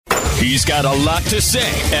He's got a lot to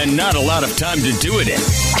say and not a lot of time to do it in.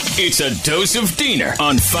 It's a dose of Diener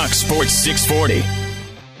on Fox Sports 640.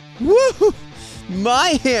 Woo!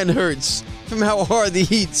 My hand hurts from how hard the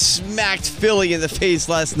Heat smacked Philly in the face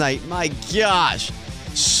last night. My gosh.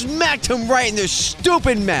 Smacked them right in their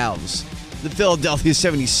stupid mouths. The Philadelphia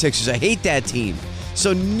 76ers. I hate that team.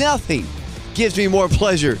 So nothing gives me more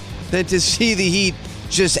pleasure than to see the Heat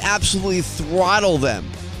just absolutely throttle them.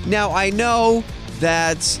 Now, I know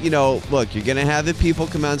that, look, you're going to have the people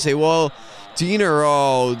come out and say, well, Diener,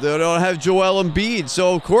 they don't have Joel Embiid,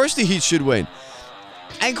 so of course the Heat should win.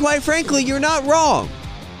 And quite frankly, you're not wrong,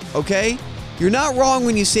 okay? You're not wrong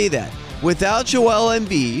when you say that. Without Joel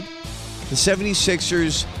Embiid, the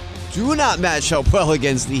 76ers do not match up well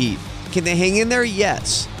against the Heat. Can they hang in there?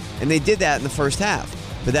 Yes. And they did that in the first half.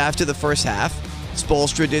 But after the first half,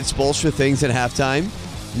 Spoelstra did Spoelstra things at halftime,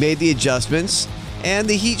 made the adjustments, and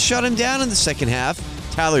the Heat shut him down in the second half.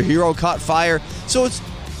 Tyler Hero caught fire. So it's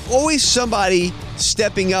always somebody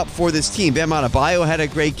stepping up for this team. Bam Adebayo had a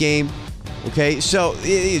great game. Okay, so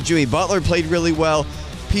Jimmy Butler played really well.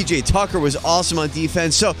 PJ Tucker was awesome on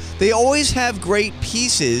defense. So they always have great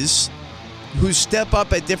pieces who step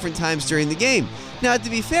up at different times during the game. Now, to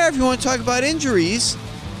be fair, if you want to talk about injuries,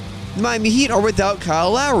 the Miami Heat are without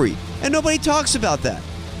Kyle Lowry. And nobody talks about that.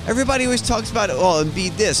 Everybody always talks about,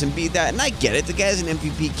 Embiid this, Embiid that. And I get it. The guy's an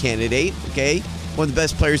MVP candidate, okay? One of the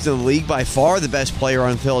best players in the league, by far the best player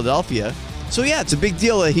on Philadelphia. So, yeah, it's a big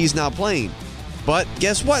deal that he's not playing. But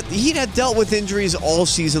guess what? The Heat had dealt with injuries all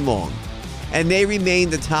season long. And they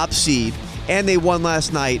remained the top seed. And they won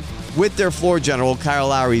last night with their floor general, Kyle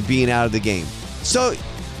Lowry, being out of the game. So,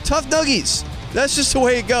 tough nuggies. That's just the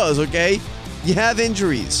way it goes, okay? You have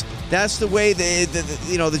injuries. That's the way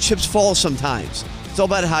the chips fall sometimes. It's all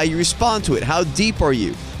about how you respond to it. How deep are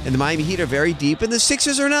you? And the Miami Heat are very deep, and the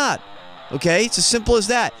Sixers are not. Okay? It's as simple as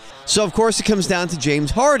that. So, of course, it comes down to James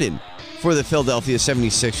Harden for the Philadelphia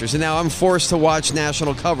 76ers. And now I'm forced to watch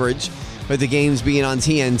national coverage with the games being on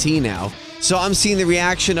TNT now. So I'm seeing the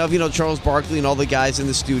reaction of, Charles Barkley and all the guys in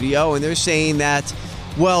the studio, and they're saying that,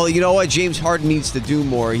 well, you know what? James Harden needs to do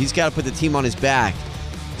more. He's got to put the team on his back.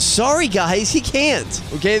 Sorry, guys, he can't.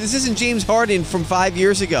 Okay? This isn't James Harden from 5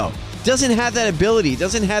 years ago. Doesn't have that ability,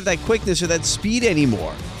 doesn't have that quickness or that speed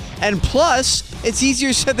anymore. And plus, it's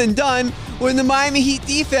easier said than done when the Miami Heat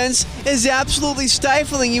defense is absolutely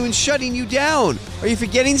stifling you and shutting you down. Are you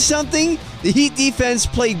forgetting something? The Heat defense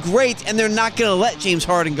played great, and they're not going to let James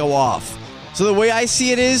Harden go off. So the way I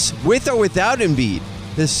see it is, with or without Embiid,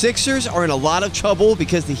 the Sixers are in a lot of trouble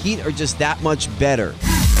because the Heat are just that much better.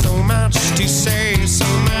 So much to say, so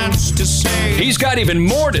much to say. He's got even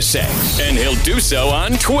more to say, and he'll do so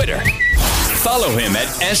on Twitter. Follow him at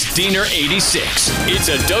SDiener86. It's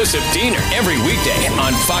a dose of Diener every weekday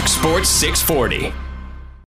on Fox Sports 640.